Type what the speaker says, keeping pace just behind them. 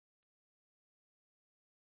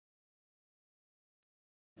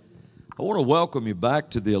I want to welcome you back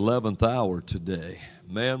to the 11th hour today.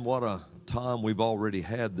 Man, what a time we've already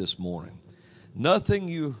had this morning. Nothing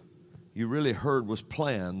you really heard was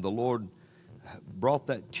planned. The Lord brought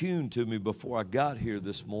that tune to me before I got here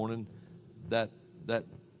this morning, that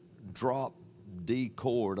drop D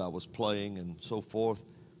chord I was playing and so forth,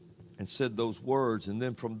 and said those words, and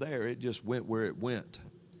then from there it just went where it went.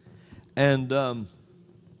 And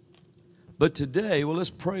but today, well,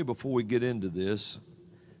 let's pray before we get into this.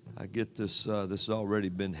 I get this, this has already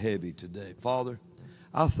been heavy today. Father,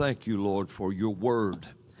 I thank you, Lord, for your word.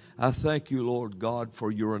 I thank you, Lord God,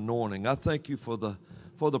 for your anointing. I thank you for the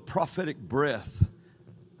prophetic breath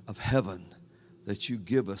of heaven that you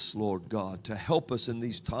give us, Lord God, to help us in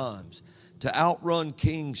these times, to outrun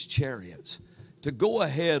kings' chariots, to go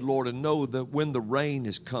ahead, Lord, and know that when the rain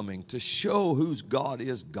is coming, to show whose God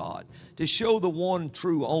is God, to show the one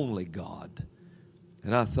true only God.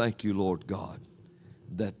 And I thank you, Lord God,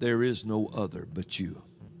 that there is no other but you.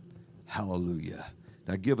 Hallelujah.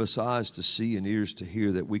 Now give us eyes to see and ears to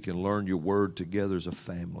hear that we can learn your word together as a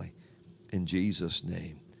family. In Jesus'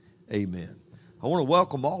 name, amen. I want to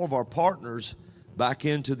welcome all of our partners back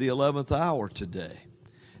into the 11th hour today.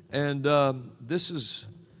 And this is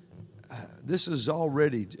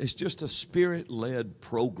already, it's just a spirit-led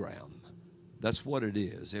program. That's what it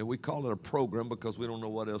is. And we call it a program because we don't know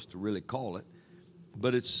what else to really call it.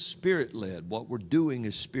 But it's spirit-led. What we're doing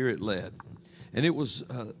is spirit-led. And it was,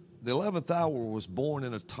 the 11th hour was born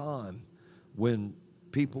in a time when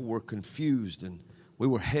people were confused and we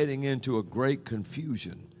were heading into a great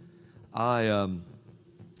confusion. I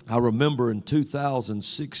remember in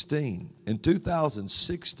 2016,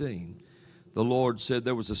 the Lord said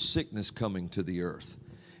there was a sickness coming to the earth.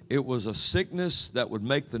 It was a sickness that would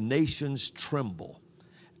make the nations tremble.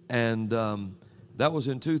 And that was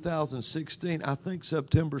in 2016, I think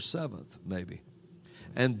September 7th, maybe.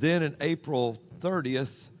 And then in April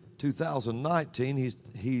 30th, 2019,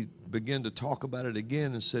 he began to talk about it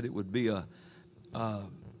again and said it would be an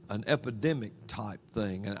epidemic type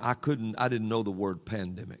thing. And I didn't know the word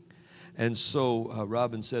pandemic. And so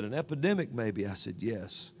Robin said, an epidemic maybe? I said,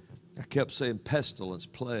 yes. I kept saying pestilence,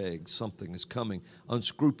 plague, something is coming.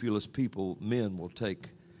 Unscrupulous people, men will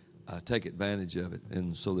take advantage of it.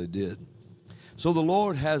 And so they did. So the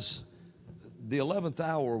Lord has, the 11th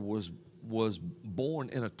hour was born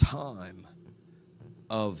in a time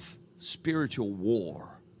of spiritual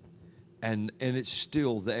war. And it's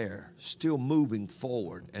still there, still moving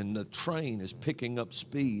forward. And the train is picking up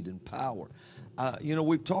speed and power.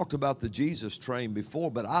 We've talked about the Jesus train before,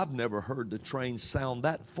 but I've never heard the train sound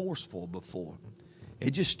that forceful before.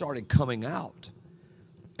 It just started coming out.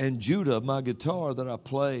 And Judah, my guitar that I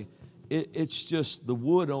play, it's just the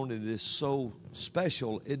wood on it is so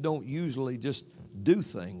special. It don't usually just do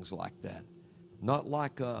things like that. Not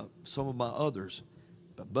like some of my others.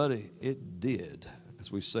 But, buddy, it did.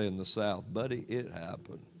 As we say in the South, buddy, it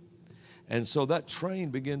happened. And so that train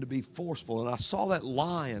began to be forceful. And I saw that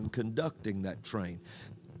lion conducting that train.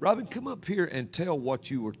 Robin, come up here and tell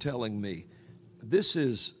what you were telling me. This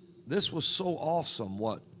was so awesome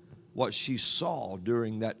what she saw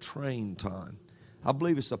during that train time. I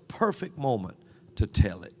believe it's the perfect moment to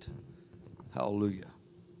tell it. Hallelujah.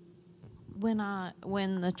 When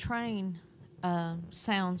the train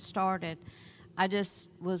sound started, I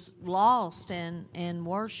just was lost in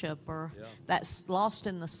worship, or that's lost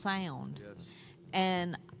in the sound. Yes.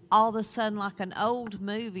 And all of a sudden, like an old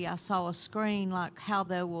movie, I saw a screen like how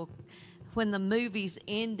they will, when the movie's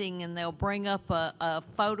ending and they'll bring up a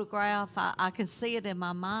photograph, I can see it in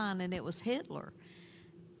my mind, and it was Hitler.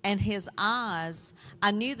 And his eyes, I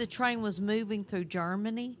knew the train was moving through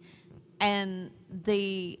Germany, and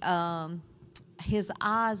his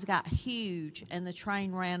eyes got huge, and the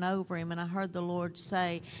train ran over him. And I heard the Lord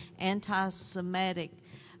say, anti-Semitic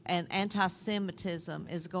and anti-Semitism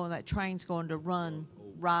that train's going to run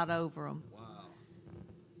right over him. Wow.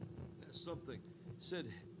 That's something. Said,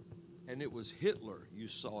 and it was Hitler you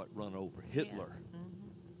saw it run over. Hitler. Yeah. Mm-hmm.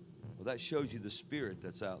 Well, that shows you the spirit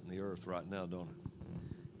that's out in the earth right now, don't it?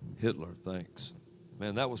 Hitler, thanks.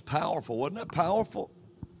 Man, that was powerful. Wasn't that powerful?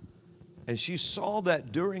 And she saw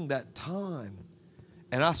that during that time.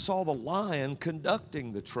 And I saw the lion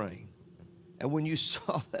conducting the train. And when you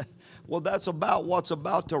saw that, well, that's about what's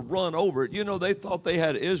about to run over it. You know, they thought they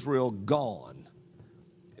had Israel gone.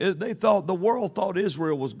 The world thought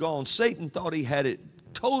Israel was gone. Satan thought he had it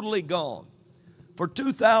totally gone. For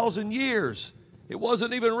 2,000 years, it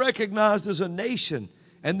wasn't even recognized as a nation.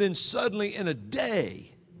 And then suddenly in a day,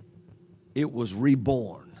 it was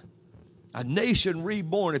reborn. A nation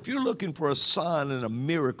reborn. If you're looking for a sign and a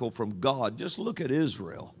miracle from God, just look at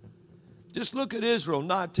Israel. Just look at Israel,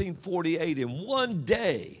 1948. In one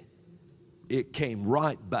day, it came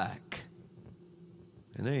right back.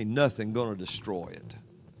 And there ain't nothing going to destroy it.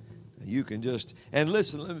 You can just, and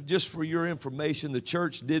listen, just for your information, the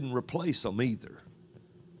church didn't replace them either.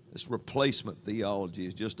 This replacement theology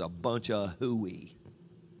is just a bunch of hooey.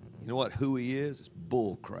 You know what hooey is? It's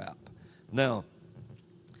bull crap. Now,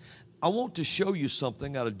 I want to show you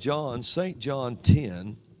something out of John, St. John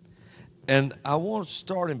 10, and I want to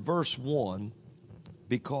start in verse 1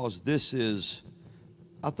 because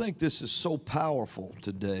I think this is so powerful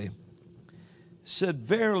today. It said,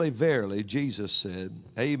 verily, verily, Jesus said,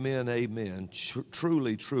 amen, amen,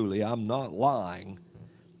 truly, truly, I'm not lying.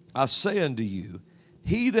 I say unto you,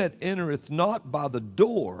 he that entereth not by the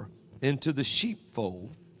door into the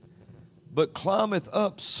sheepfold, but climbeth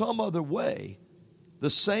up some other way, the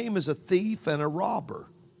same is a thief and a robber.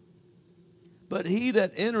 But he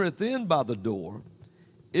that entereth in by the door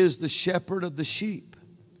is the shepherd of the sheep.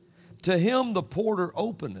 To him the porter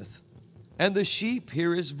openeth, and the sheep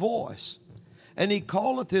hear his voice. And he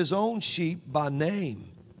calleth his own sheep by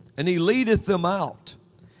name, and he leadeth them out.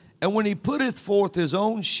 And when he putteth forth his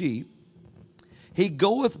own sheep, he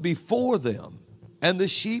goeth before them, and the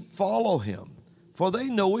sheep follow him, for they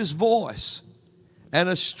know his voice. And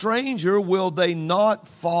a stranger will they not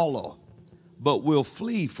follow, but will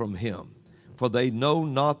flee from him, for they know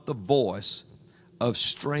not the voice of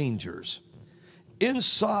strangers.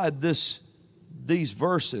 Inside these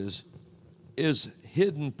verses is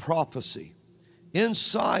hidden prophecy.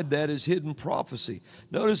 Inside that is hidden prophecy.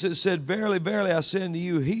 Notice it said, verily, verily, I say unto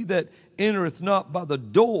you, he that entereth not by the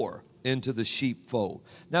door into the sheepfold.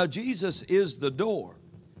 Now, Jesus is the door.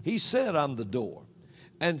 He said, I'm the door.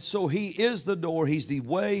 And so he is the door. He's the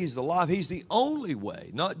way. He's the life. He's the only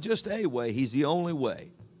way, not just a way. He's the only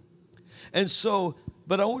way. And so,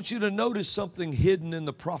 but I want you to notice something hidden in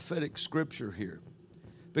the prophetic scripture here,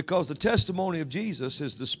 because the testimony of Jesus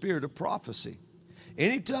is the spirit of prophecy.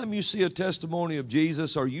 Anytime you see a testimony of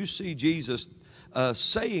Jesus or you see Jesus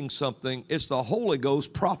saying something, it's the Holy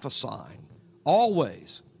Ghost prophesying,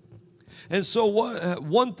 always. And so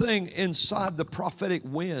one thing inside the prophetic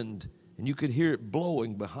wind, and you can hear it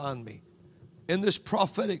blowing behind me, in this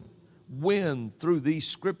prophetic wind through these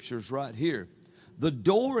scriptures right here, the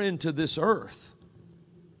door into this earth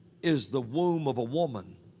is the womb of a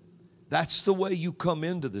woman. That's the way you come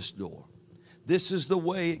into this door. This is the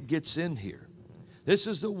way it gets in here. This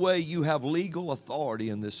is the way you have legal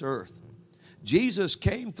authority in this earth. Jesus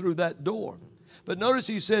came through that door. But notice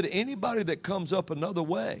he said, anybody that comes up another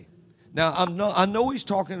way. Now, I know he's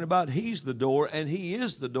talking about he's the door, and he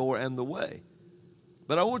is the door and the way.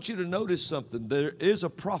 But I want you to notice something. There is a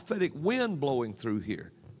prophetic wind blowing through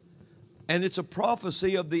here. And it's a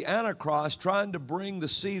prophecy of the Antichrist trying to bring the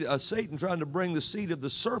seed, Satan trying to bring the seed of the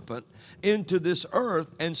serpent into this earth.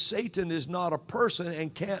 And Satan is not a person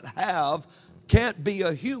and can't be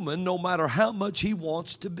a human no matter how much he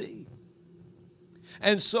wants to be.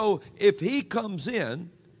 And so if he comes in,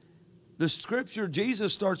 the scripture,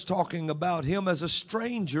 Jesus starts talking about him as a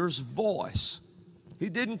stranger's voice. He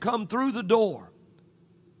didn't come through the door.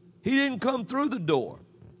 He didn't come through the door.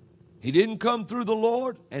 He didn't come through the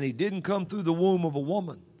Lord, and he didn't come through the womb of a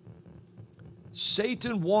woman.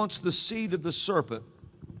 Satan wants the seed of the serpent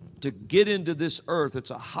to get into this earth.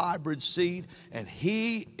 It's a hybrid seed, and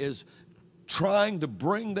he is trying to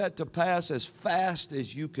bring that to pass as fast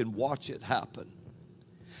as you can watch it happen.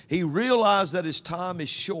 He realized that his time is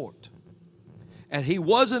short. And he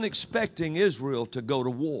wasn't expecting Israel to go to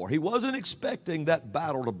war. He wasn't expecting that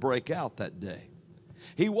battle to break out that day.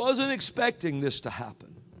 He wasn't expecting this to happen.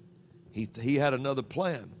 He had another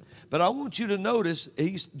plan. But I want you to notice,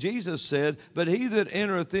 Jesus said, but he that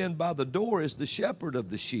entereth in by the door is the shepherd of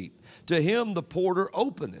the sheep. To him the porter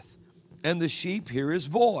openeth, and the sheep hear his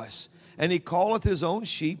voice. And he calleth his own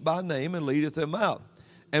sheep by name and leadeth them out.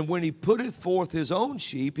 And when he putteth forth his own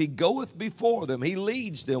sheep, he goeth before them. He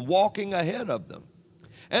leads them, walking ahead of them.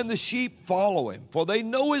 And the sheep follow him, for they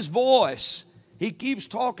know his voice. He keeps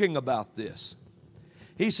talking about this.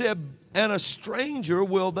 He said, and a stranger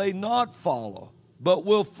will they not follow, but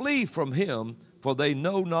will flee from him, for they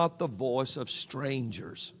know not the voice of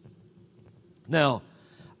strangers. Now,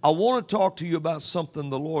 I want to talk to you about something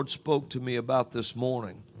the Lord spoke to me about this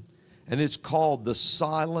morning, and it's called the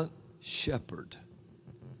silent shepherd.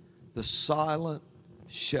 The silent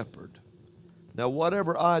shepherd. Now,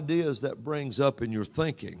 whatever ideas that brings up in your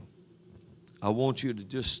thinking, I want you to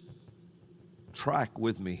just track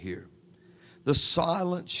with me here. The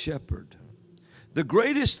silent shepherd. The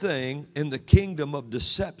greatest thing in the kingdom of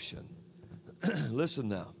deception, listen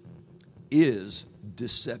now, is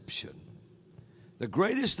deception. The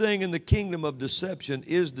greatest thing in the kingdom of deception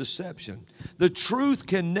is deception. The truth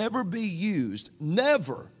can never be used,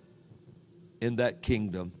 never, in that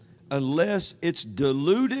kingdom unless it's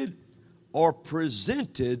diluted or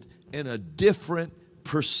presented in a different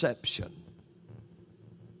perception.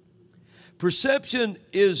 Perception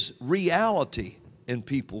is reality in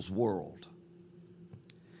people's world.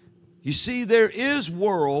 You see, there is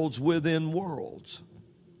worlds within worlds.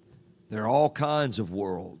 There are all kinds of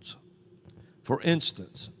worlds. For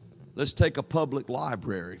instance, let's take a public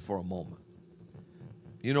library for a moment.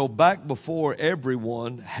 You know, back before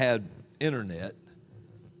everyone had internet,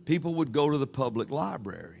 people would go to the public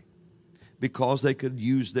library because they could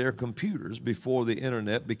use their computers before the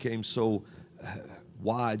internet became so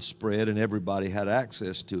widespread and everybody had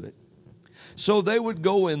access to it. So they would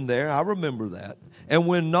go in there, I remember that, and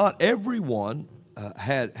when not everyone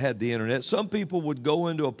had the internet, some people would go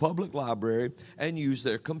into a public library and use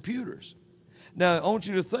their computers. Now, I want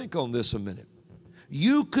you to think on this a minute.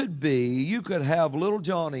 You could have little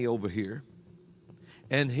Johnny over here,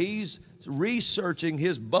 and he's researching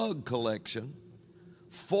his bug collection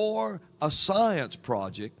for a science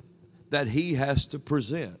project that he has to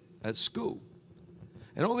present at school.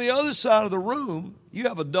 And on the other side of the room, you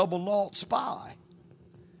have a double naught spy.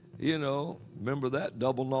 You know, remember that,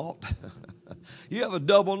 double naught? You have a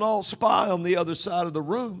double naught spy on the other side of the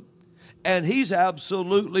room. And he's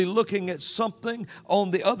absolutely looking at something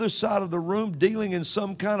on the other side of the room dealing in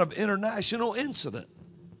some kind of international incident.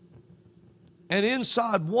 And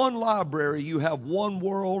inside one library, you have one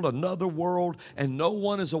world, another world, and no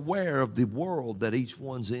one is aware of the world that each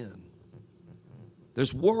one's in.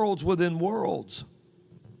 There's worlds within worlds.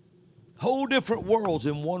 Whole different worlds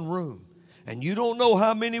in one room. And you don't know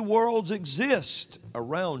how many worlds exist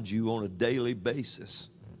around you on a daily basis.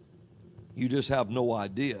 You just have no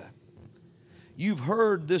idea. You've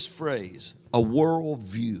heard this phrase, a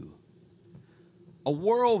worldview. A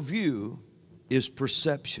worldview is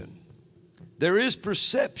perception. There is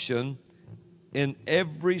perception in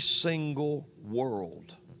every single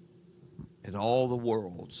world, in all the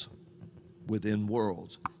worlds, within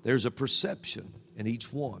worlds. There's a perception in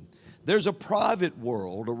each one. There's a private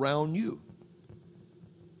world around you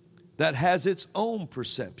that has its own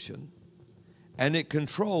perception, and it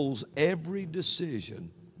controls every decision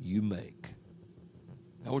you make.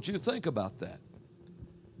 I want you to think about that.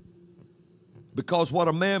 Because what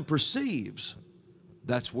a man perceives,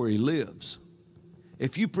 that's where he lives.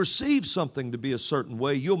 If you perceive something to be a certain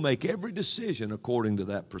way, you'll make every decision according to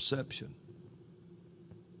that perception.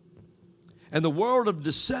 And the world of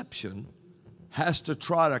deception has to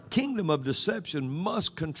try to, kingdom of deception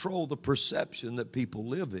must control the perception that people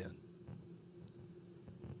live in.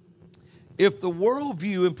 If the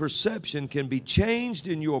worldview and perception can be changed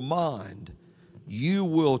in your mind, you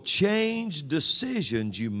will change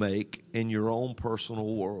decisions you make in your own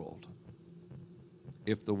personal world.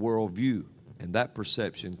 If the worldview and that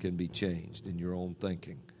perception can be changed in your own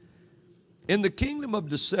thinking. In the kingdom of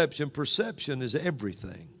deception, perception is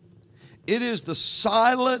everything. It is the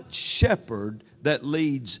silent shepherd that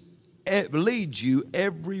leads you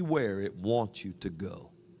everywhere it wants you to go.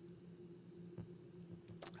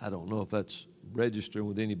 I don't know if that's registering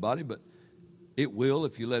with anybody, but it will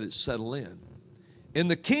if you let it settle in. In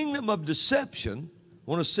the kingdom of deception,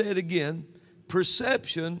 I want to say it again,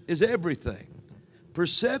 perception is everything.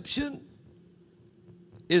 Perception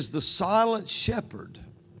is the silent shepherd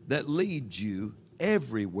that leads you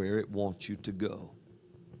everywhere it wants you to go.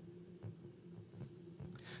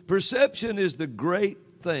 Perception is the great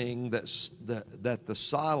thing that the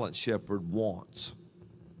silent shepherd wants,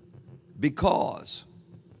 because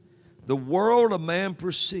the world a man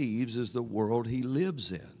perceives is the world he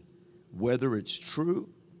lives in, whether it's true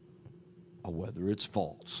or whether it's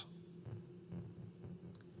false.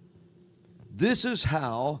 This is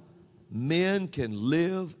how men can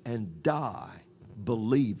live and die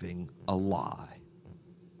believing a lie.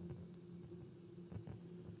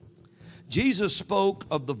 Jesus spoke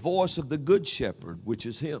of the voice of the good shepherd, which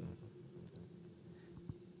is him.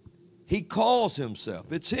 He calls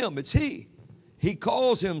himself, it's him, it's he. He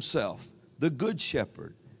calls himself the good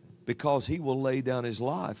shepherd because he will lay down his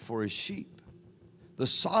life for his sheep. The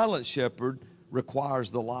silent shepherd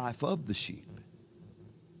requires the life of the sheep.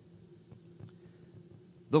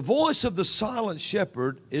 The voice of the silent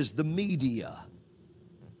shepherd is the media,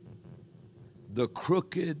 the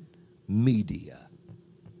crooked media.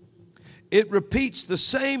 It repeats the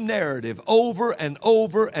same narrative over and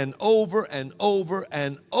over and over and over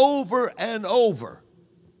and over and over.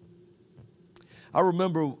 I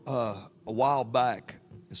remember a while back,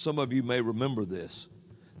 some of you may remember this,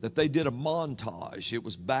 that they did a montage. It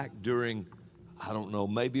was back during, I don't know,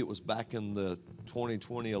 maybe it was back in the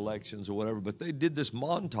 2020 elections or whatever, but they did this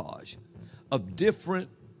montage of different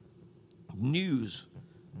news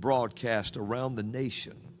broadcasts around the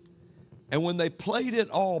nation. And when they played it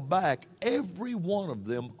all back, every one of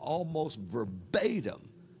them almost verbatim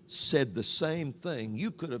said the same thing. You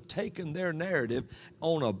could have taken their narrative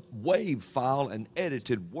on a WAV file and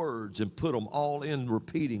edited words and put them all in,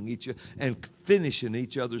 repeating each and finishing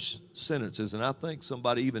each other's sentences. And I think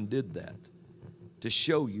somebody even did that to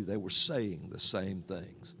show you they were saying the same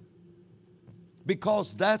things.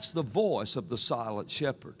 Because that's the voice of the silent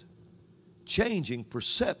shepherd, changing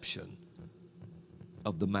perception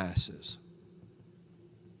of the masses.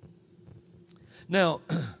 Now,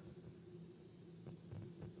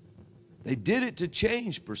 they did it to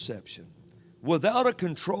change perception. Without a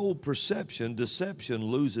controlled perception, deception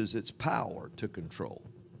loses its power to control.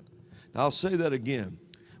 Now, I'll say that again.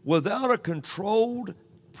 Without a controlled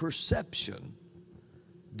perception,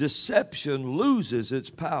 deception loses its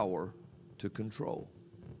power to control.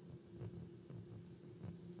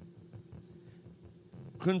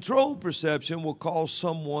 Controlled perception will cause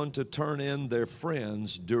someone to turn in their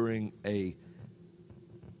friends during a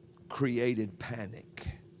created panic.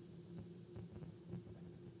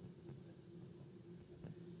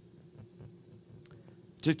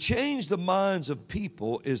 To change the minds of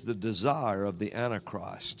people is the desire of the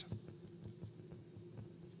Antichrist.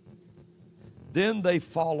 Then they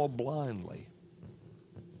follow blindly.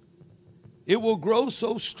 It will grow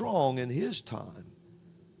so strong in his time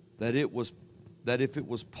that if it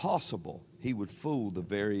was possible, he would fool the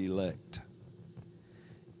very elect.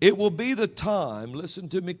 It will be the time, listen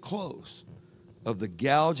to me close, of the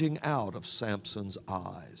gouging out of Samson's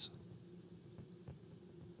eyes.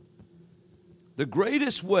 The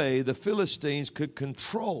greatest way the Philistines could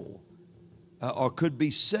control or could be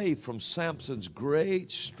saved from Samson's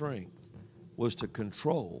great strength was to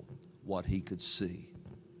control what he could see.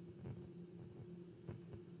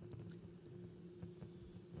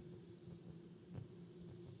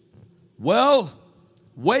 Well,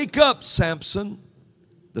 wake up, Samson.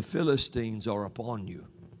 The Philistines are upon you.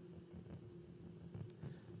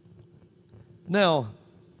 Now,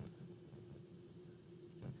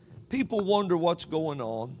 people wonder what's going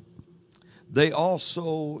on. They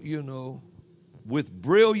also, with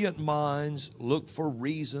brilliant minds, look for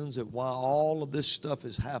reasons at why all of this stuff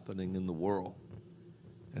is happening in the world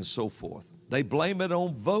and so forth. They blame it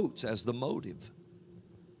on votes as the motive.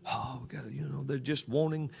 Oh, they're just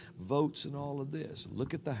wanting votes and all of this.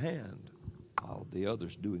 Look at the hand while the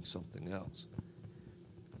other's doing something else.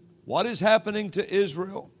 What is happening to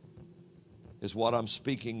Israel is what I'm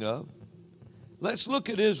speaking of. Let's look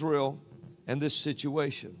at Israel and this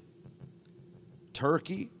situation.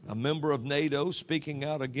 Turkey, a member of NATO, speaking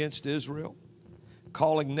out against Israel,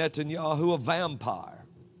 calling Netanyahu a vampire,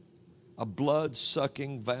 a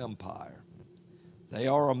blood-sucking vampire. They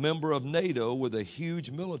are a member of NATO with a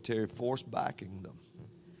huge military force backing them.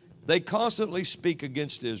 They constantly speak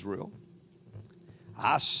against Israel.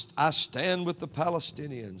 I stand with the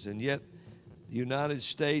Palestinians, and yet the United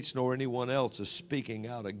States nor anyone else is speaking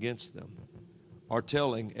out against them or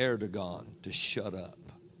telling Erdogan to shut up.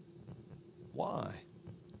 Why?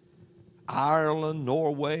 Ireland,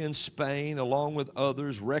 Norway, and Spain, along with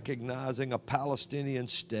others, recognizing a Palestinian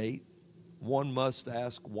state. One must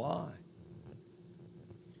ask why.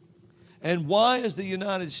 And why is the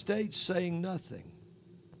United States saying nothing?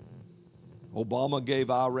 Obama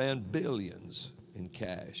gave Iran billions in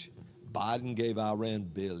cash. Biden gave Iran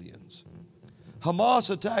billions.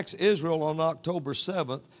 Hamas attacks Israel on October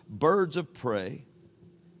 7th, birds of prey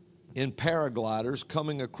in paragliders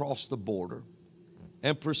coming across the border,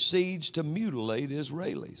 and proceeds to mutilate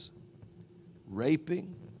Israelis,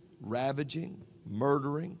 raping, ravaging,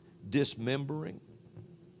 murdering, dismembering,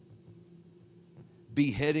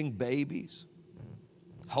 beheading babies,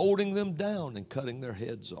 holding them down and cutting their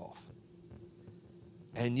heads off.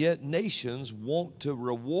 And yet nations want to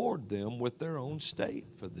reward them with their own state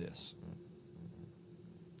for this.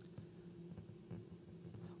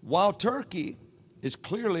 While Turkey is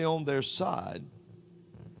clearly on their side,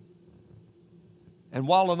 and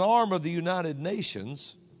while an arm of the United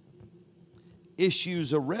Nations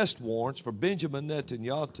issues arrest warrants for Benjamin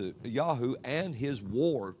Netanyahu and his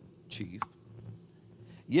war chief,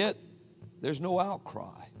 yet there's no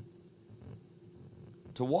outcry.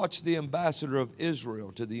 To watch the ambassador of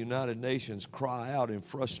Israel to the United Nations cry out in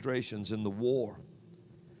frustrations in the war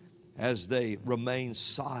as they remain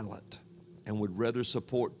silent and would rather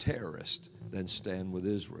support terrorists than stand with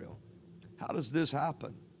Israel. How does this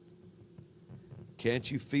happen?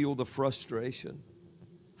 Can't you feel the frustration?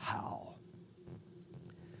 How?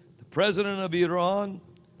 The President of Iran,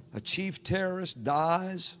 a chief terrorist,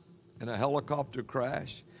 dies in a helicopter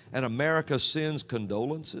crash, and America sends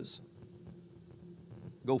condolences?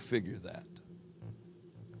 Go figure that.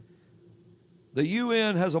 The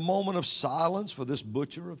UN has a moment of silence for this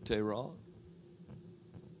butcher of Tehran.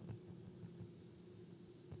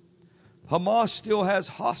 Hamas still has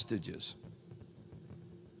hostages.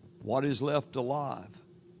 What is left alive?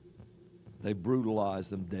 They brutalize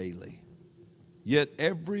them daily. Yet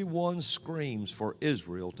everyone screams for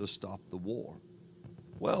Israel to stop the war.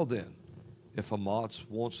 Well then, if Hamas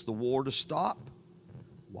wants the war to stop,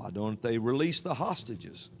 why don't they release the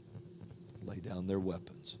hostages? Lay down their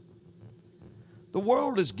weapons. The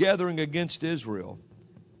world is gathering against Israel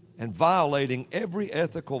and violating every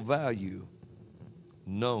ethical value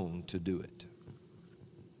known to do it.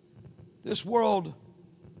 This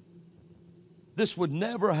would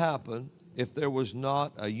never happen if there was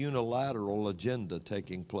not a unilateral agenda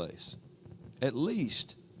taking place, at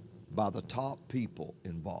least by the top people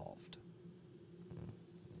involved.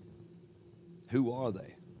 Who are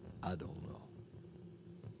they? I don't know.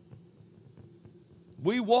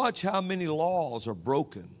 We watch how many laws are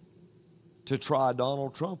broken to try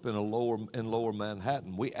Donald Trump in lower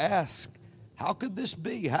Manhattan. We ask, how could this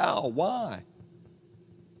be? How? Why?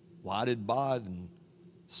 Why did Biden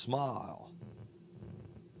smile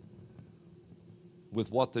with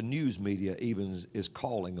what the news media even is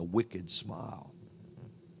calling a wicked smile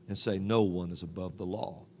and say no one is above the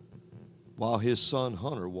law, while his son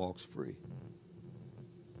Hunter walks free?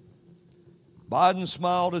 Biden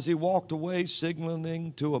smiled as he walked away,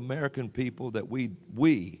 signaling to American people that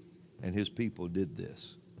we and his people did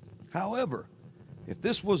this. However, if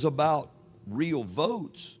this was about real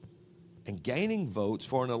votes and gaining votes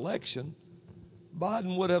for an election,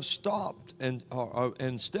 Biden would have stopped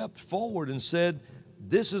and stepped forward and said,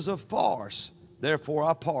 "This is a farce, therefore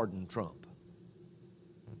I pardon Trump."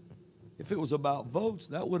 If it was about votes,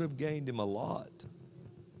 that would have gained him a lot.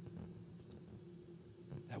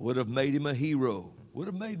 That would have made him a hero, would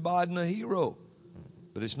have made Biden a hero.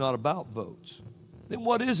 But it's not about votes. Then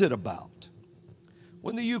what is it about?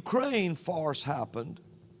 When the Ukraine farce happened,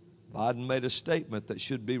 Biden made a statement that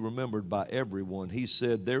should be remembered by everyone. He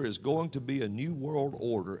said, "There is going to be a new world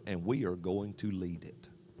order, and we are going to lead it."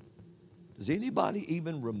 Does anybody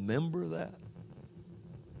even remember that?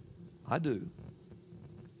 I do.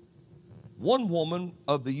 One woman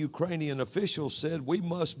of the Ukrainian officials said, "We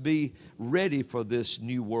must be ready for this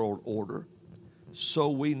new world order." So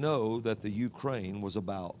we know that the Ukraine was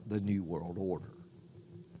about the new world order.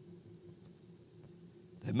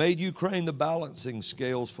 They made Ukraine the balancing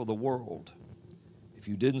scales for the world. If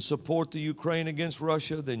you didn't support the Ukraine against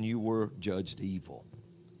Russia, then you were judged evil.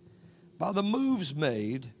 By the moves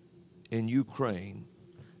made in Ukraine,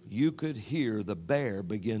 you could hear the bear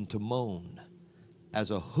begin to moan as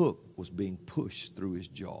a hook was being pushed through his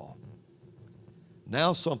jaw.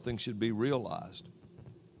 Now something should be realized.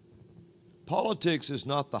 Politics is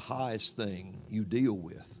not the highest thing you deal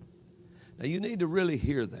with. Now you need to really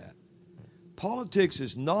hear that. Politics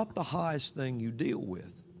is not the highest thing you deal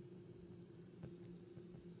with.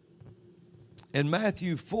 In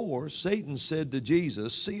Matthew 4, Satan said to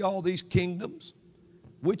Jesus, "See all these kingdoms,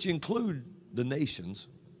 which include the nations."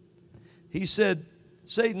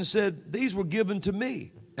 Satan said, "These were given to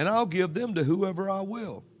me, and I'll give them to whoever I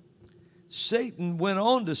will." Satan went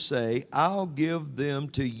on to say, "I'll give them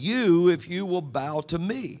to you if you will bow to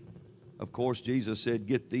me." Of course, Jesus said,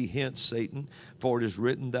 "Get thee hence, Satan, for it is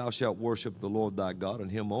written, thou shalt worship the Lord thy God,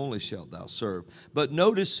 and him only shalt thou serve." But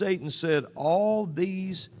notice Satan said, "All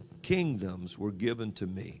these kingdoms were given to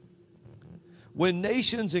me." When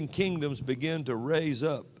nations and kingdoms begin to rise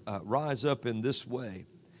up in this way,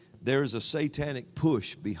 there's a satanic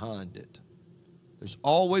push behind it. There's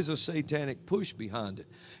always a satanic push behind it.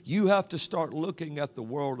 You have to start looking at the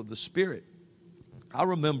world of the Spirit. I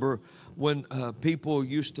remember when I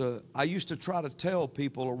used to try to tell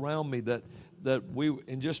people around me that we,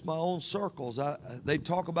 in just my own circles, they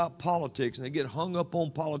talk about politics and they get hung up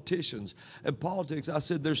on politicians and politics. I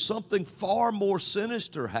said, there's something far more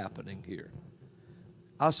sinister happening here.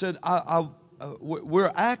 I said,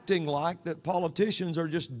 we're acting like that politicians are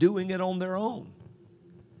just doing it on their own.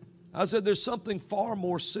 I said, there's something far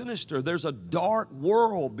more sinister. There's a dark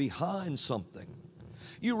world behind something.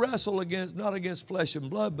 You wrestle not against flesh and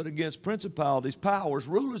blood, but against principalities, powers,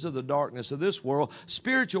 rulers of the darkness of this world,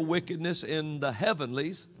 spiritual wickedness in the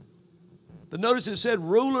heavenlies. But notice it said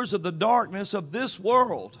rulers of the darkness of this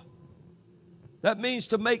world. That means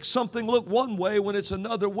to make something look one way when it's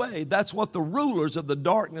another way. That's what the rulers of the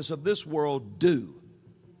darkness of this world do.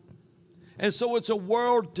 And so it's a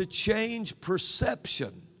world to change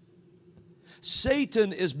perception.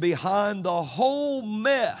 Satan is behind the whole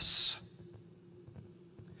mess.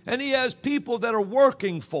 And he has people that are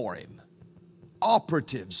working for him,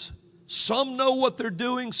 operatives. Some know what they're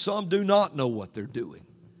doing, some do not know what they're doing.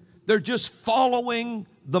 They're just following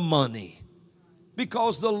the money,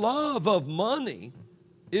 because the love of money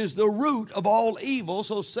is the root of all evil.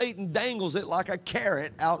 So Satan dangles it like a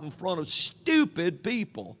carrot out in front of stupid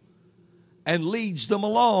people and leads them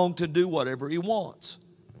along to do whatever he wants.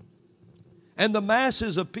 And the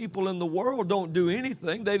masses of people in the world don't do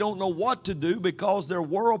anything. They don't know what to do because their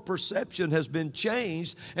world perception has been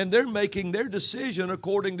changed, and they're making their decision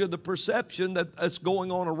according to the perception that's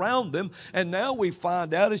going on around them. And now we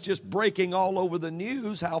find out, it's just breaking all over the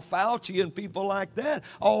news, how Fauci and people like that,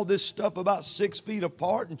 all this stuff about 6 feet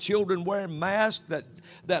apart and children wearing masks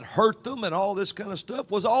that hurt them and all this kind of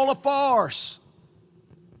stuff was all a farce.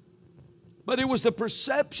 But it was the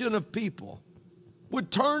perception of people would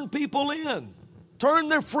turn people in, turn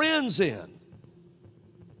their friends in,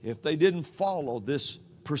 if they didn't follow this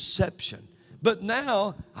perception. But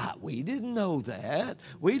now, we didn't know that.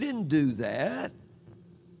 We didn't do that.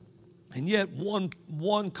 And yet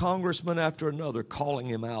one congressman after another calling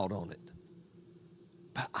him out on it.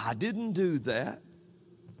 But I didn't do that.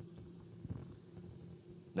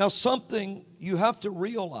 Now something, you have to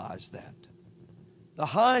realize that. The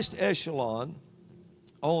highest echelon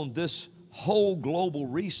on this whole global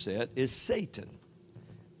reset is Satan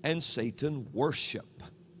and Satan worship.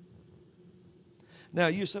 Now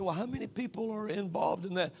you say, well, how many people are involved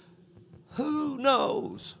in that? Who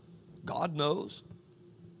knows? God knows.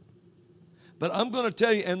 But I'm going to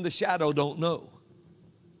tell you, and the shadow don't know.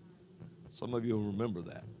 Some of you will remember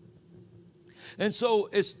that. And so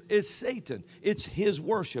it's Satan. It's his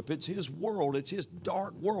worship. It's his world. It's his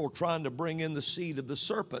dark world trying to bring in the seed of the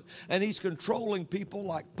serpent. And he's controlling people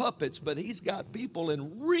like puppets, but he's got people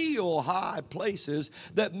in real high places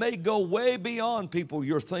that may go way beyond people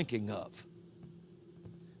you're thinking of,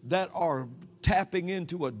 that are tapping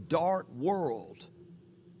into a dark world.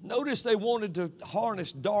 Notice they wanted to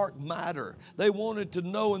harness dark matter. They wanted to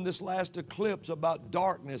know in this last eclipse about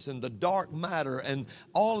darkness and the dark matter and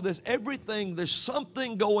all of this. Everything, there's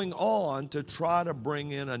something going on to try to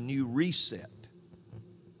bring in a new reset.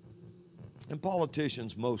 And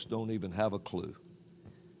politicians, most don't even have a clue.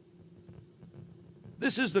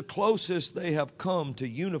 This is the closest they have come to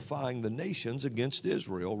unifying the nations against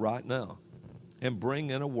Israel right now and bring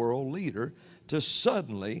in a world leader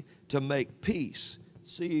to make peace.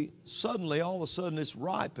 See, suddenly, all of a sudden, it's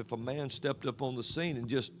ripe if a man stepped up on the scene and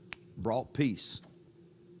just brought peace.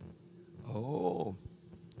 Oh,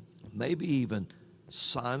 maybe even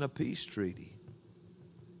sign a peace treaty.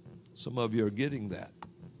 Some of you are getting that.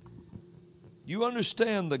 You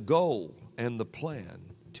understand the goal and the plan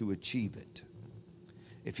to achieve it.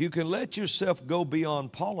 If you can let yourself go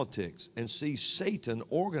beyond politics and see Satan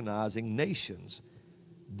organizing nations,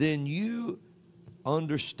 then you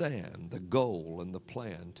understand the goal and the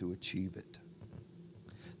plan to achieve it.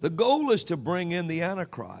 The goal is to bring in the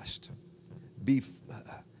Antichrist,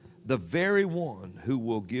 the very one who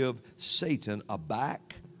will give Satan a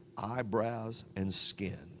back, eyebrows, and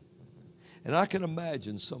skin. And I can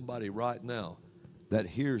imagine somebody right now that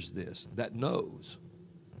hears this, that knows,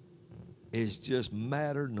 is just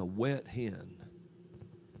madder than a wet hen,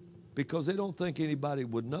 because they don't think anybody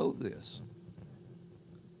would know this.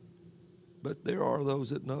 But there are those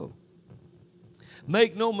that know.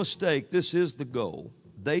 Make no mistake, this is the goal.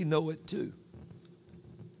 They know it too.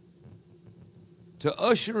 To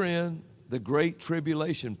usher in the great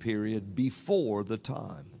tribulation period before the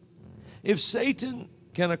time. If Satan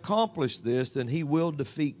can accomplish this, then he will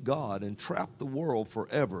defeat God and trap the world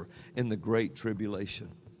forever in the great tribulation.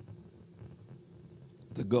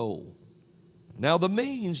 The goal. Now the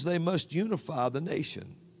means, they must unify the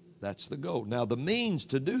nation. That's the goal. Now, the means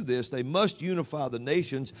to do this, they must unify the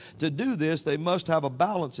nations. To do this, they must have a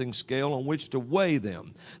balancing scale on which to weigh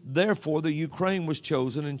them. Therefore, the Ukraine was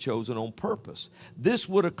chosen and chosen on purpose. This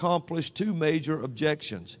would accomplish two major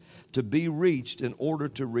objections to be reached in order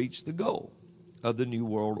to reach the goal of the New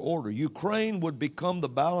World Order. Ukraine would become the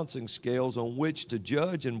balancing scales on which to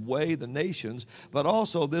judge and weigh the nations, but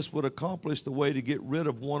also this would accomplish the way to get rid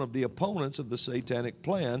of one of the opponents of the satanic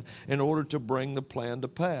plan in order to bring the plan to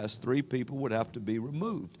pass. 3 people would have to be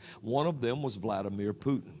removed. One of them was Vladimir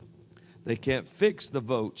Putin. They can't fix the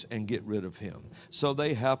votes and get rid of him. So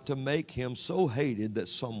they have to make him so hated that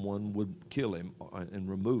someone would kill him and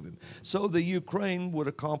remove him. So the Ukraine would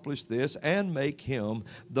accomplish this and make him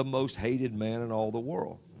the most hated man in all the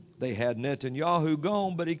world. They had Netanyahu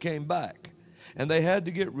gone, but he came back. And they had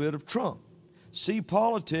to get rid of Trump. See,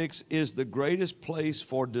 politics is the greatest place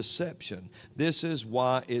for deception. This is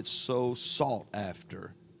why it's so sought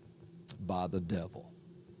after by the devil.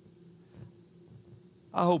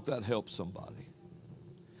 I hope that helps somebody.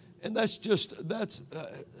 And people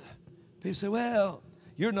say, well,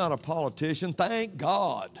 you're not a politician. Thank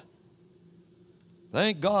God.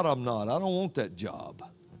 Thank God I'm not. I don't want that job.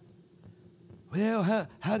 Well,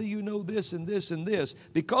 how do you know this and this and this?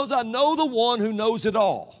 Because I know the one who knows it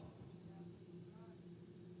all.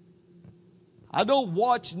 I don't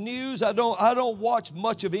watch news. I don't watch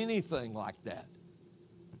much of anything like that.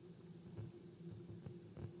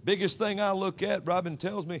 Biggest thing I look at, Robin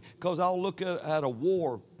tells me, because I'll look at a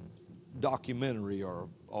war documentary or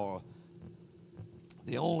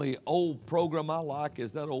the only old program I like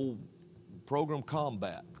is that old program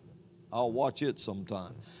Combat. I'll watch it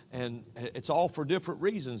sometime. And it's all for different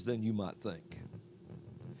reasons than you might think.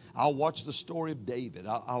 I'll watch the story of David.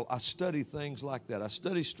 I study things like that. I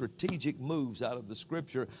study strategic moves out of the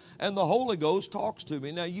Scripture, and the Holy Ghost talks to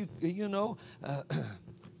me. Now, you know,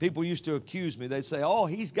 people used to accuse me. They'd say, oh,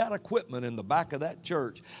 he's got equipment in the back of that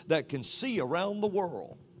church that can see around the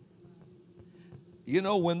world. You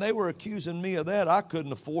know, when they were accusing me of that, I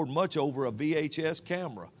couldn't afford much over a VHS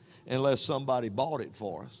camera unless somebody bought it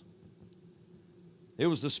for us. It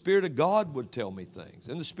was the Spirit of God would tell me things.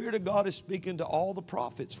 And the Spirit of God is speaking to all the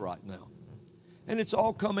prophets right now. And it's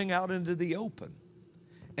all coming out into the open.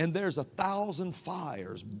 And there's 1,000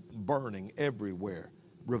 fires burning everywhere,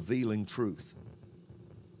 revealing truth.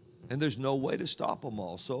 And there's no way to stop them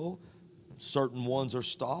all. So certain ones are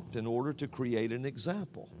stopped in order to create an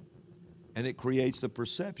example. And it creates the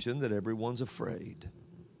perception that everyone's afraid.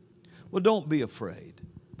 Well, don't be afraid,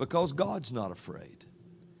 because God's not afraid.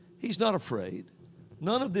 He's not afraid.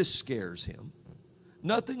 None of this scares him.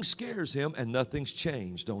 Nothing scares him, and nothing's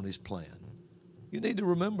changed on his plan. You need to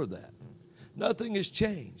remember that. Nothing has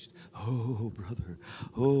changed. Oh, brother,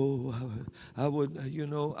 I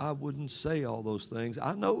wouldn't say all those things.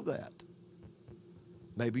 I know that.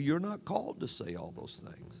 Maybe you're not called to say all those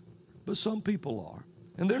things, but some people are.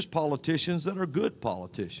 And there's politicians that are good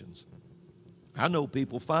politicians. I know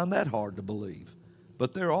people find that hard to believe,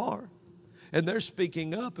 but there are. And they're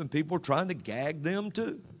speaking up, and people are trying to gag them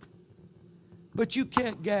too. But you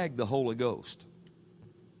can't gag the Holy Ghost.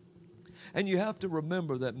 And you have to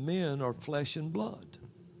remember that men are flesh and blood,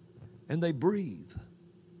 and they breathe.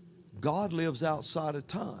 God lives outside of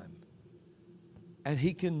time, and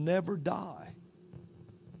he can never die.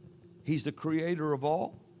 He's the creator of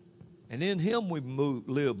all, and in him we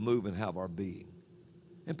live, move, and have our being.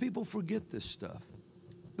 And people forget this stuff.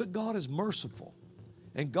 But God is merciful.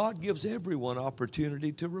 And God gives everyone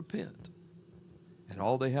opportunity to repent. And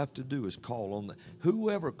all they have to do is call on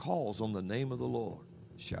whoever calls on the name of the Lord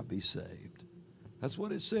shall be saved. That's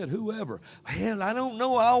what it said, whoever. Hell, I don't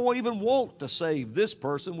know, I even want to save this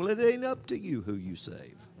person. Well, it ain't up to you who you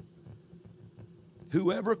save.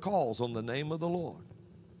 Whoever calls on the name of the Lord.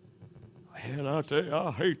 And I tell you,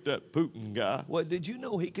 I hate that Putin guy. Well, did you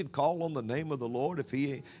know he could call on the name of the Lord if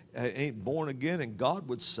he ain't born again, and God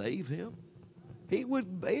would save him? He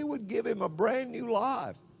would give him a brand new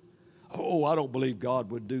life. Oh, I don't believe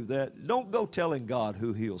God would do that. Don't go telling God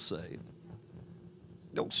who he'll save.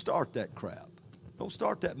 Don't start that crap. Don't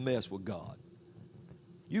start that mess with God.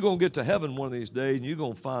 You're going to get to heaven one of these days, and you're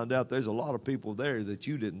going to find out there's a lot of people there that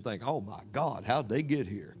you didn't think, oh my God, how'd they get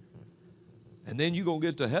here? And then you're going to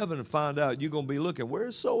get to heaven and find out, you're going to be looking,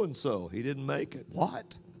 where's so-and-so? He didn't make it.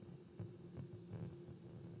 What?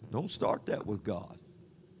 Don't start that with God.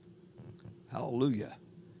 Hallelujah.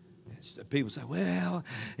 People say, well,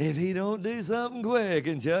 if he don't do something quick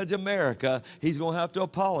and judge America, he's going to have to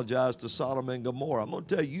apologize to Sodom and Gomorrah. I'm going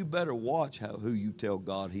to tell you, you better watch who you tell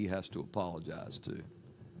God he has to apologize to.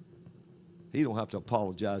 He don't have to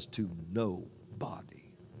apologize to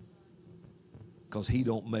nobody, because he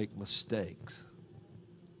don't make mistakes.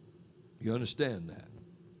 You understand that?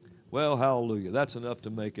 Well, hallelujah. That's enough to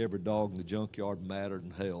make every dog in the junkyard madder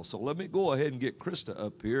than hell. So let me go ahead and get Krista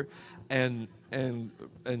up here and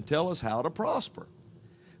tell us how to prosper.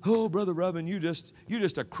 Oh, Brother Robin, you just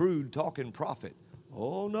a crude talking prophet.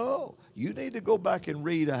 Oh, no. You need to go back and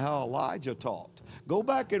read how Elijah talked. Go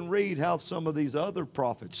back and read how some of these other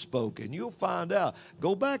prophets spoke, and you'll find out.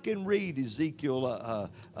 Go back and read Ezekiel,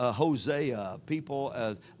 Hosea,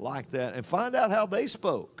 people like that, and find out how they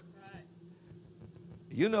spoke.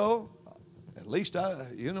 You know, at least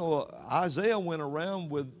Isaiah went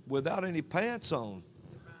around without any pants on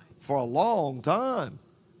for a long time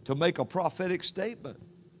to make a prophetic statement.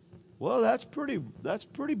 Well, that's pretty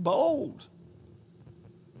bold.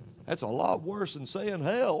 That's a lot worse than saying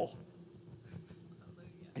hell.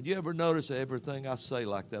 And you ever notice everything I say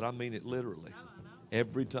like that, I mean it literally.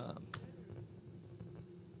 Every time.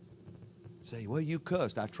 Say, well, you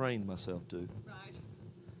cussed. I trained myself to. Right.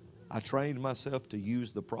 I trained myself to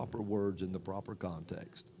use the proper words in the proper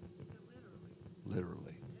context.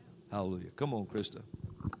 Literally. Hallelujah. Come on, Krista.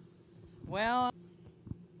 Well,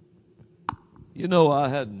 You know, I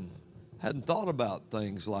hadn't thought about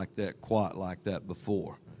things like that, quite like that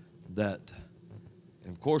before. That,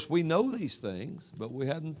 and of course, we know these things, but we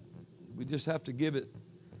just have to give it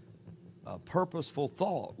a purposeful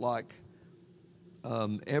thought. Like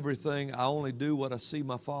everything, I only do what I see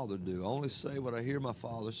my Father do. I only say what I hear my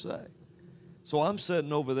Father say. So I'm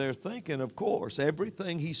sitting over there thinking, of course,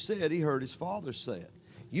 everything he said, he heard his Father say it.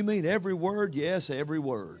 You mean every word? Yes, every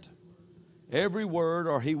word. Every word,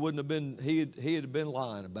 or he wouldn't have been, he'd have been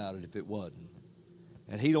lying about it if it wasn't.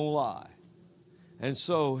 And he don't lie. And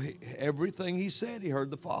so everything he said, he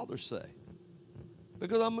heard the Father say.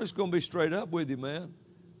 Because I'm just going to be straight up with you, man.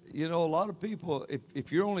 You know, a lot of people,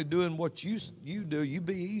 if you're only doing what you do, you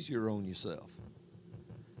be easier on yourself.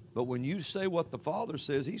 But when you say what the Father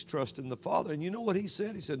says, he's trusting the Father. And you know what he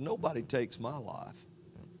said? He said, nobody takes my life.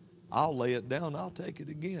 I'll lay it down, I'll take it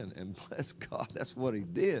again. And bless God, that's what he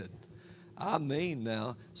did. I mean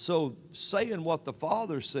now, so saying what the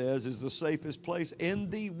Father says is the safest place in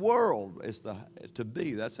the world is to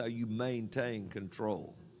be. That's how you maintain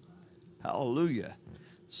control. Hallelujah.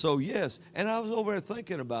 So yes, and I was over there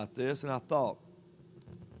thinking about this, and I thought,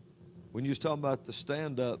 when you was talking about the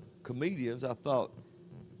stand-up comedians, I thought,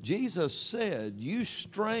 Jesus said, you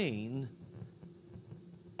strain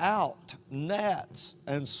out gnats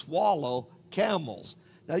and swallow camels.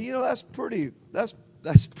 Now, you know, that's pretty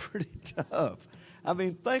tough. I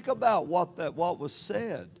mean, think about what was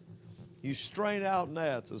said. You strain out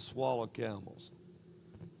gnats and swallow camels.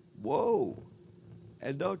 Whoa.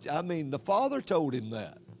 And the Father told him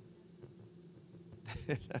that.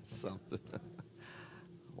 That's something.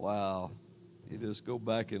 Wow. You just go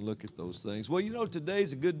back and look at those things. Well, you know,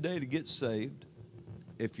 today's a good day to get saved.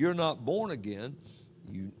 If you're not born again,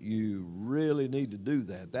 you really need to do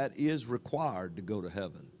that. That is required to go to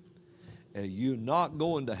heaven. And you're not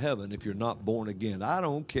going to heaven if you're not born again. I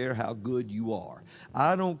don't care how good you are.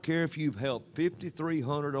 I don't care if you've helped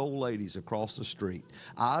 5,300 old ladies across the street.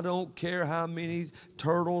 I don't care how many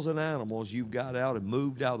turtles and animals you've got out and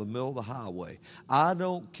moved out of the middle of the highway. I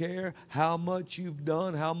don't care how much you've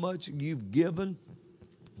done, how much you've given.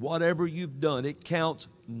 Whatever you've done, it counts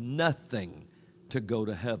nothing to go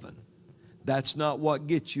to heaven. That's not what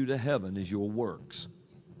gets you to heaven, is your works.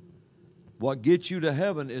 What gets you to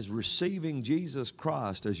heaven is receiving Jesus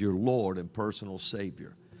Christ as your Lord and personal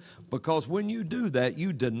Savior. Because when you do that,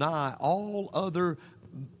 you deny all other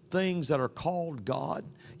things that are called God.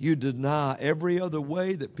 You deny every other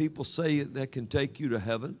way that people say that can take you to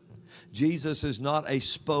heaven. Jesus is not a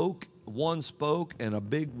spoke, one spoke and a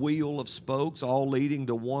big wheel of spokes all leading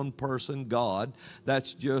to one person, God.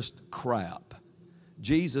 That's just crap.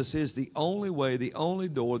 Jesus is the only way, the only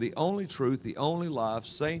door, the only truth, the only life.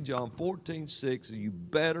 St. John 14:6, you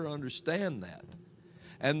better understand that.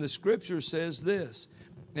 And the scripture says this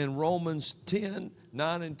in Romans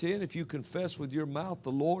 10:9 and 10, if you confess with your mouth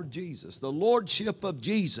the Lord Jesus, the Lordship of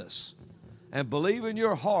Jesus, and believe in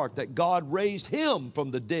your heart that God raised him from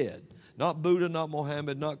the dead, not Buddha, not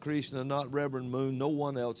Mohammed, not Krishna, not Reverend Moon, no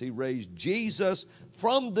one else. He raised Jesus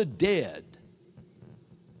from the dead.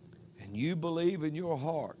 And you believe in your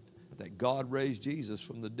heart that God raised Jesus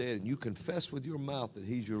from the dead, and you confess with your mouth that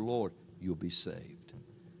he's your Lord, you'll be saved.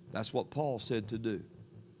 That's what Paul said to do.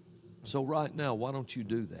 So right now, why don't you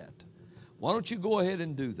do that? Why don't you go ahead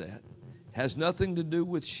and do that? Has nothing to do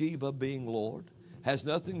with Shiva being Lord. Has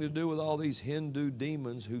nothing to do with all these Hindu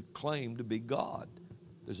demons who claim to be God.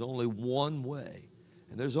 There's only one way,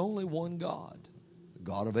 and there's only one God. The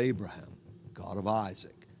God of Abraham, the God of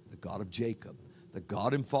Isaac, the God of Jacob, the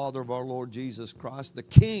God and Father of our Lord Jesus Christ, the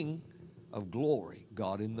King of glory,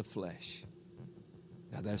 God in the flesh.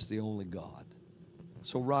 Now that's the only God.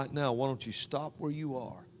 So right now, why don't you stop where you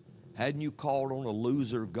are? Hadn't you called on a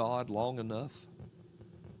loser God long enough?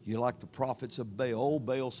 You're like the prophets of Baal. Oh,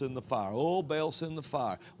 Baal, send the fire. Oh, Baal, send the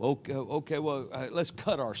fire. Okay, well, let's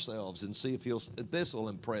cut ourselves and see if this will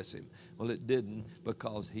impress him. Well, it didn't,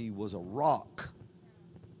 because he was a rock.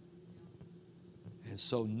 And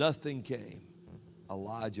so nothing came.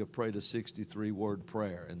 Elijah prayed a 63-word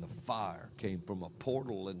prayer, and the fire came from a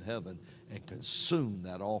portal in heaven and consumed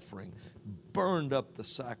that offering, burned up the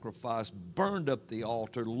sacrifice, burned up the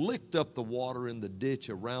altar, licked up the water in the ditch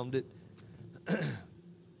around it,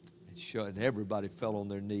 and everybody fell on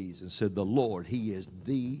their knees and said, the Lord, he is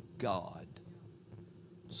the God.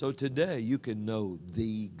 So today you can know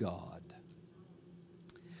the God.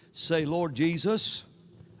 Say, Lord Jesus,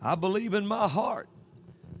 I believe in my heart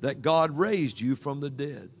that God raised you from the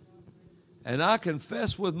dead. And I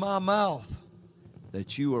confess with my mouth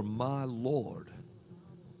that you are my Lord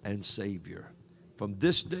and Savior. From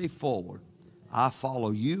this day forward, I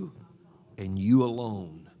follow you and you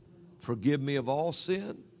alone. Forgive me of all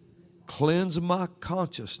sin. Cleanse my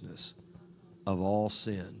consciousness of all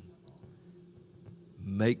sin.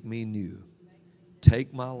 Make me new.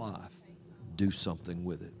 Take my life. Do something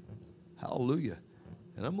with it. Hallelujah.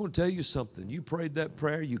 And I'm going to tell you something. You prayed that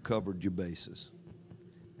prayer, you covered your bases.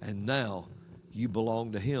 And now you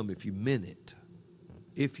belong to Him if you meant it.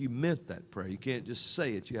 If you meant that prayer. You can't just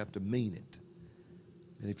say it, you have to mean it.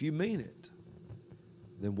 And if you mean it,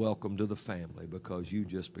 then welcome to the family, because you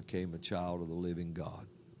just became a child of the living God.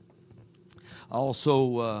 I also,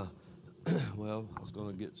 well, I was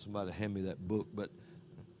going to get somebody to hand me that book, but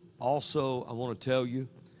also I want to tell you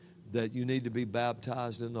that you need to be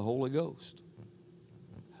baptized in the Holy Ghost.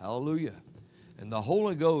 Hallelujah. And the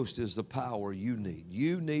Holy Ghost is the power you need.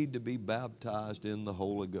 You need to be baptized in the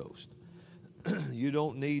Holy Ghost. You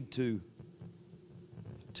don't need to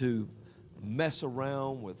mess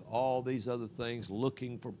around with all these other things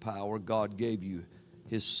looking for power. God gave you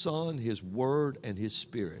His Son, His Word, and His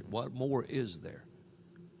Spirit. What more is there?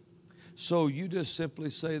 So you just simply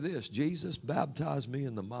say this: Jesus, baptize me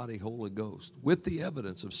in the mighty Holy Ghost with the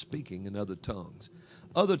evidence of speaking in other tongues.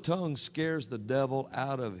 Other tongues scares the devil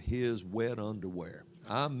out of his wet underwear.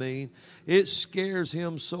 I mean, it scares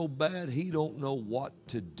him so bad he don't know what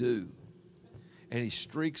to do. And he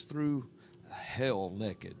streaks through hell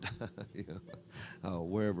naked,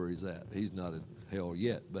 wherever he's at. He's not in hell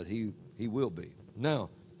yet, but he will be. Now,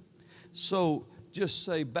 so just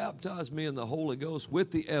say, baptize me in the Holy Ghost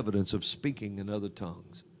with the evidence of speaking in other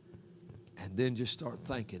tongues. And then just start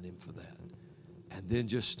thanking Him for that. And then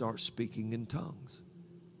just start speaking in tongues.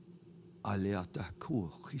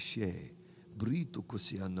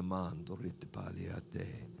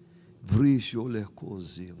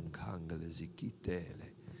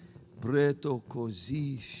 Breto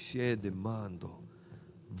così scede mando,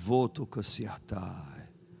 voto che si attai,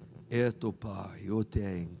 eto pai, o te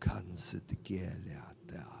in canse te chiele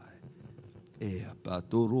attai, e a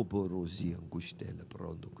patoropo rosi angustele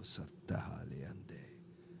pronto che sartale ande.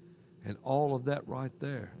 And all of that right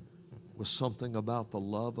there was something about the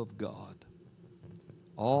love of God.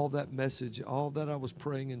 All that message, all that I was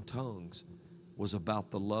praying in tongues was about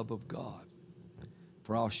the love of God.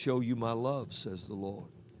 For I'll show you my love, says the Lord.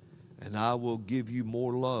 And I will give you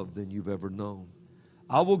more love than you've ever known.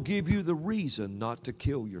 I will give you the reason not to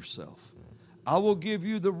kill yourself. I will give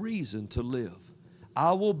you the reason to live.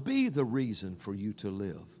 I will be the reason for you to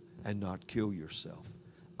live and not kill yourself.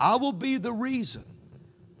 I will be the reason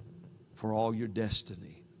for all your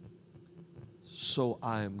destiny. So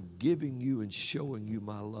I am giving you and showing you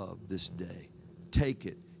my love this day. Take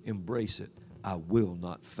it, embrace it. I will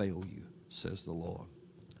not fail you, says the Lord.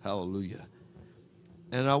 Hallelujah.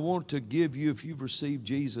 And I want to give you, if you've received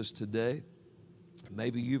Jesus today,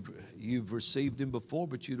 maybe you've received Him before,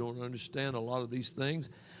 but you don't understand a lot of these things,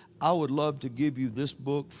 I would love to give you this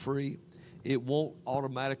book free. It won't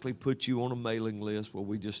automatically put you on a mailing list where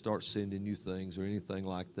we just start sending you things or anything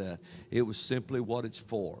like that. It was simply what it's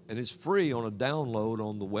for. And it's free on a download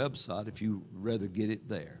on the website if you'd rather get it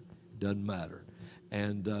there. Doesn't matter.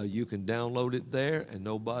 And you can download it there, and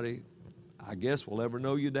nobody, I guess, will ever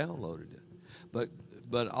know you downloaded it.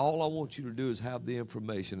 But all I want you to do is have the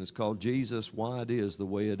information. It's called Jesus, Why It Is the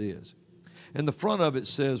Way It Is. And the front of it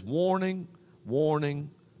says, warning,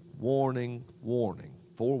 warning, warning, warning.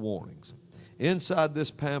 4 warnings. Inside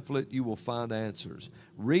this pamphlet, you will find answers.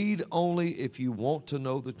 Read only if you want to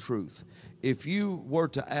know the truth. If you were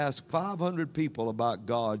to ask 500 people about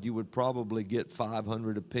God, you would probably get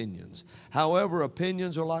 500 opinions. However,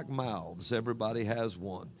 opinions are like mouths. Everybody has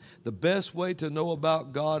one. The best way to know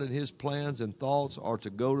about God and His plans and thoughts are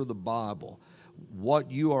to go to the Bible.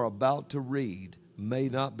 What you are about to read may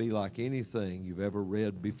not be like anything you've ever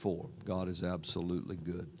read before. God is absolutely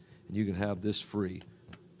good. And you can have this free.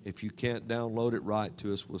 If you can't download it, write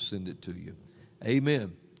to us. We'll send it to you.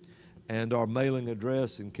 Amen. And our mailing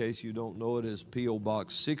address, in case you don't know it, is P.O.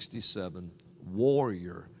 Box 67,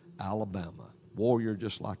 Warrior, Alabama. Warrior,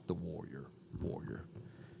 just like the warrior. Warrior.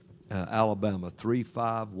 Alabama,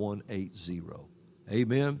 35180.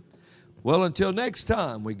 Amen. Well, until next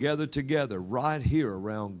time we gather together right here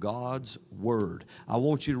around God's Word, I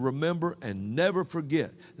want you to remember and never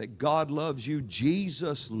forget that God loves you.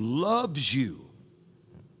 Jesus loves you.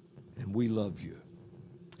 And we love you.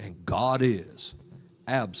 And God is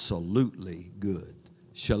absolutely good.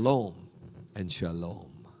 Shalom and shalom.